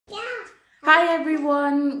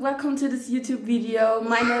everyone, welcome to this YouTube video.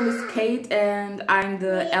 My name is Kate and I'm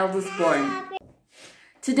the eldest born.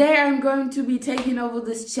 Today I'm going to be taking over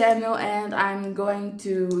this channel and I'm going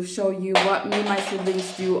to show you what me and my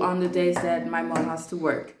siblings do on the days that my mom has to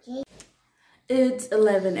work. It's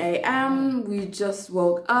 11 a.m. We just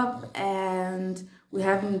woke up and we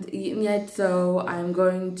haven't eaten yet, so I'm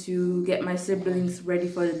going to get my siblings ready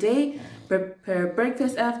for the day, prepare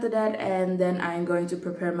breakfast after that, and then I'm going to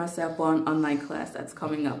prepare myself for an online class that's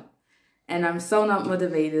coming up. And I'm so not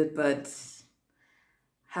motivated, but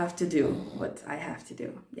have to do what I have to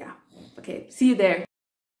do. Yeah. Okay, see you there.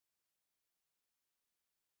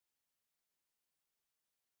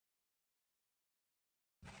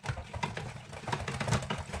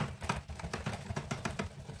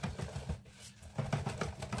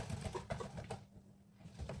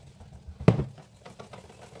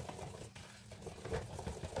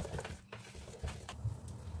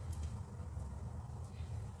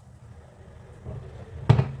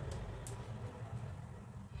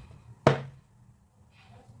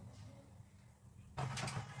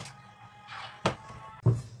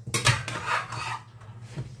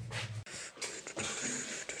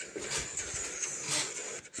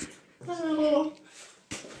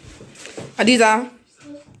 Adiza.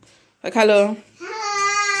 Kaale.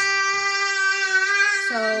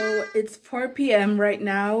 So it's 4 p.m. right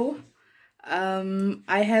now.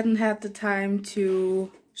 I hadn't had the time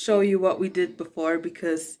to show you what we did before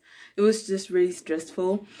because it was just really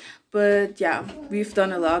stressful. But yeah, we've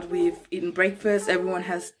done a lot. We've eaten breakfast, everyone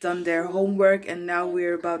has done their homework, and now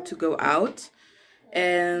we're about to go out.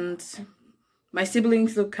 And my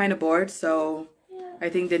siblings look kind of bored, so I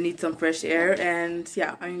think they need some fresh air, and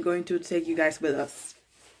yeah, I'm going to take you guys with us.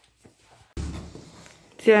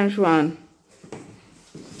 Zieh deine Schuhe an.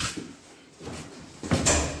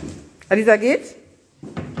 Alisa geht?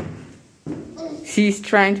 She's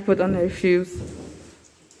trying to put on her shoes.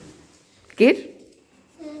 Geht?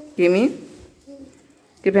 Gimme?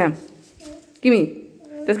 Gib her. Gimme.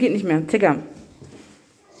 Das geht nicht mehr. Ticker.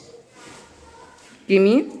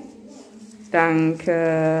 Gimme.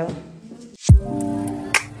 Danke.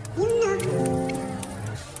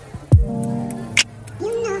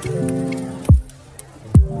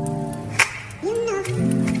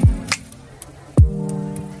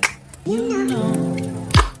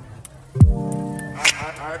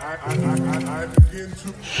 I begin to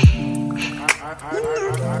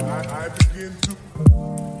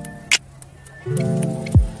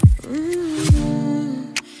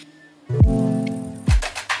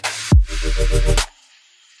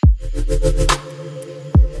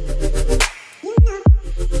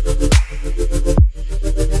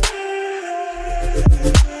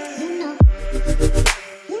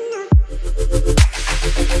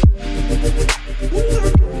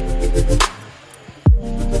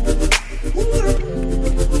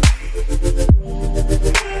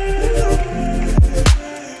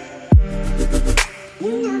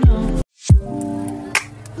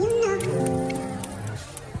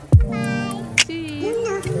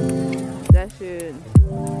Sehr schön.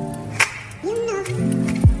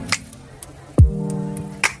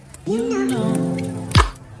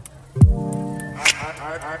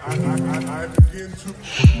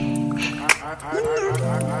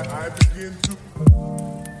 I begin to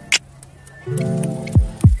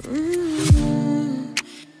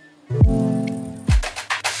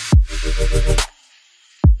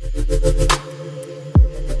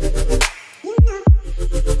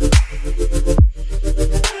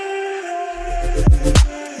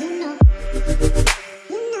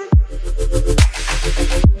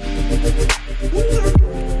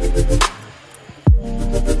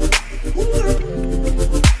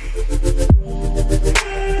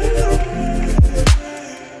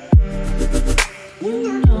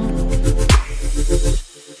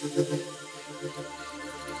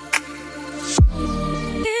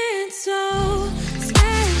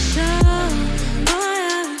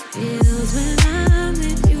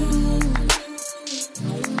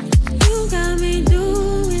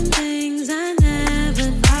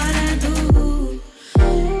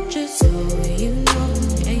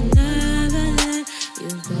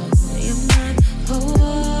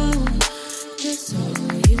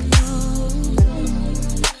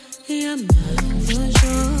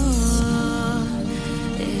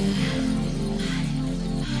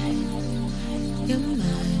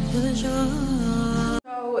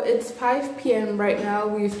So it's 5 p.m. right now.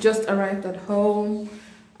 We've just arrived at home.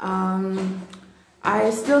 I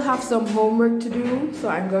still have some homework to do, so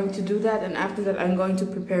I'm going to do that, and after that I'm going to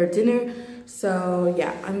prepare dinner. So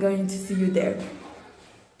yeah, I'm going to see you there.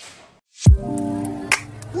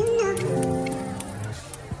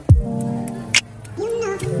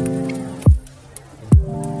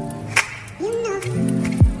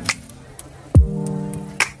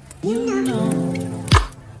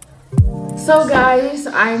 So guys,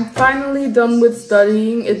 I'm finally done with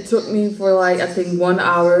studying. It took me for like I think 1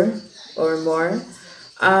 hour or more.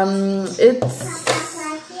 It's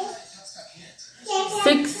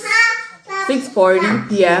 6:40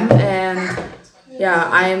 p.m. and yeah,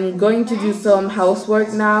 I'm going to do some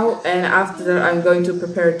housework now, and after that I'm going to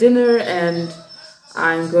prepare dinner and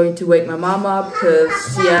I'm going to wake my mom up because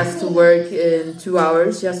she has to work in 2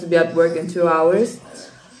 hours. She has to be at work in 2 hours.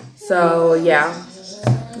 So yeah,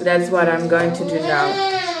 that's what I'm going to do now.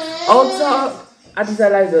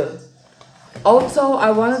 Also, I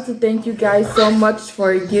wanted to thank you guys so much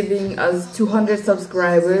for giving us 200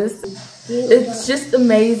 subscribers. It's just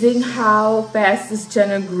amazing how fast this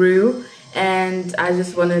channel grew, and I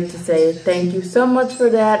just wanted to say thank you so much for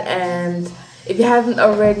that. And if you haven't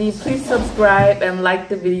already, please subscribe and like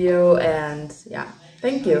the video, and yeah,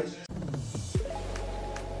 thank you.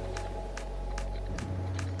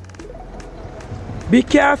 Be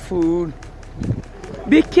careful.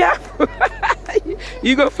 Be careful.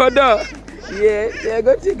 You go further. Yeah,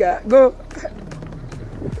 go Tigger. Go.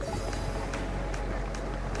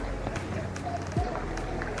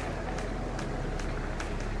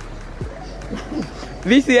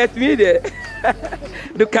 Wie sie jetzt wieder?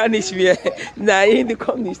 Du kannst nicht mehr. Nein, du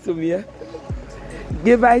kommst nicht zu mir.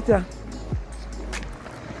 Geh weiter.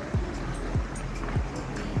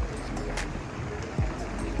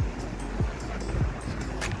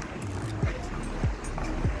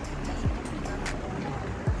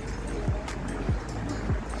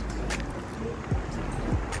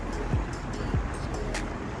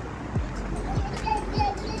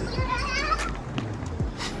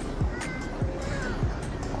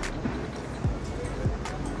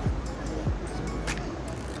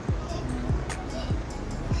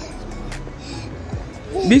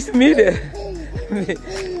 Bist du müde?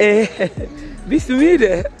 Bist du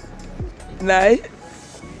müde? Nein?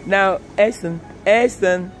 Now, Essen.